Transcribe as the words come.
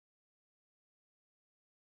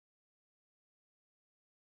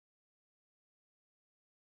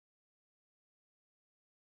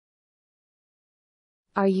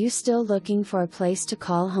Are you still looking for a place to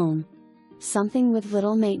call home? Something with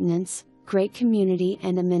little maintenance, great community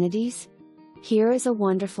and amenities? Here is a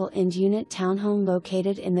wonderful end-unit townhome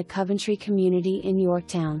located in the Coventry community in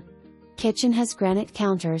Yorktown. Kitchen has granite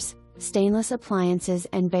counters, stainless appliances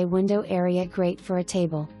and bay window area great for a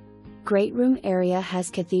table. Great room area has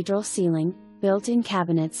cathedral ceiling, built-in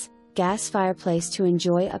cabinets, gas fireplace to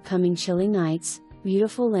enjoy upcoming chilly nights,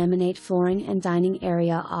 beautiful laminate flooring and dining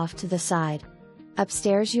area off to the side.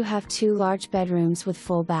 Upstairs you have 2 large bedrooms with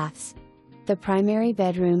full baths. The primary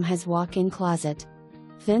bedroom has walk-in closet.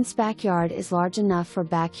 Thence backyard is large enough for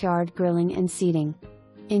backyard grilling and seating.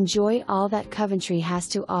 Enjoy all that Coventry has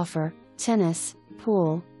to offer: tennis,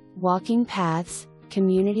 pool, walking paths,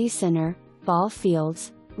 community center, ball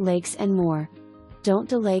fields, lakes and more. Don't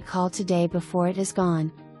delay, call today before it is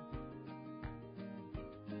gone.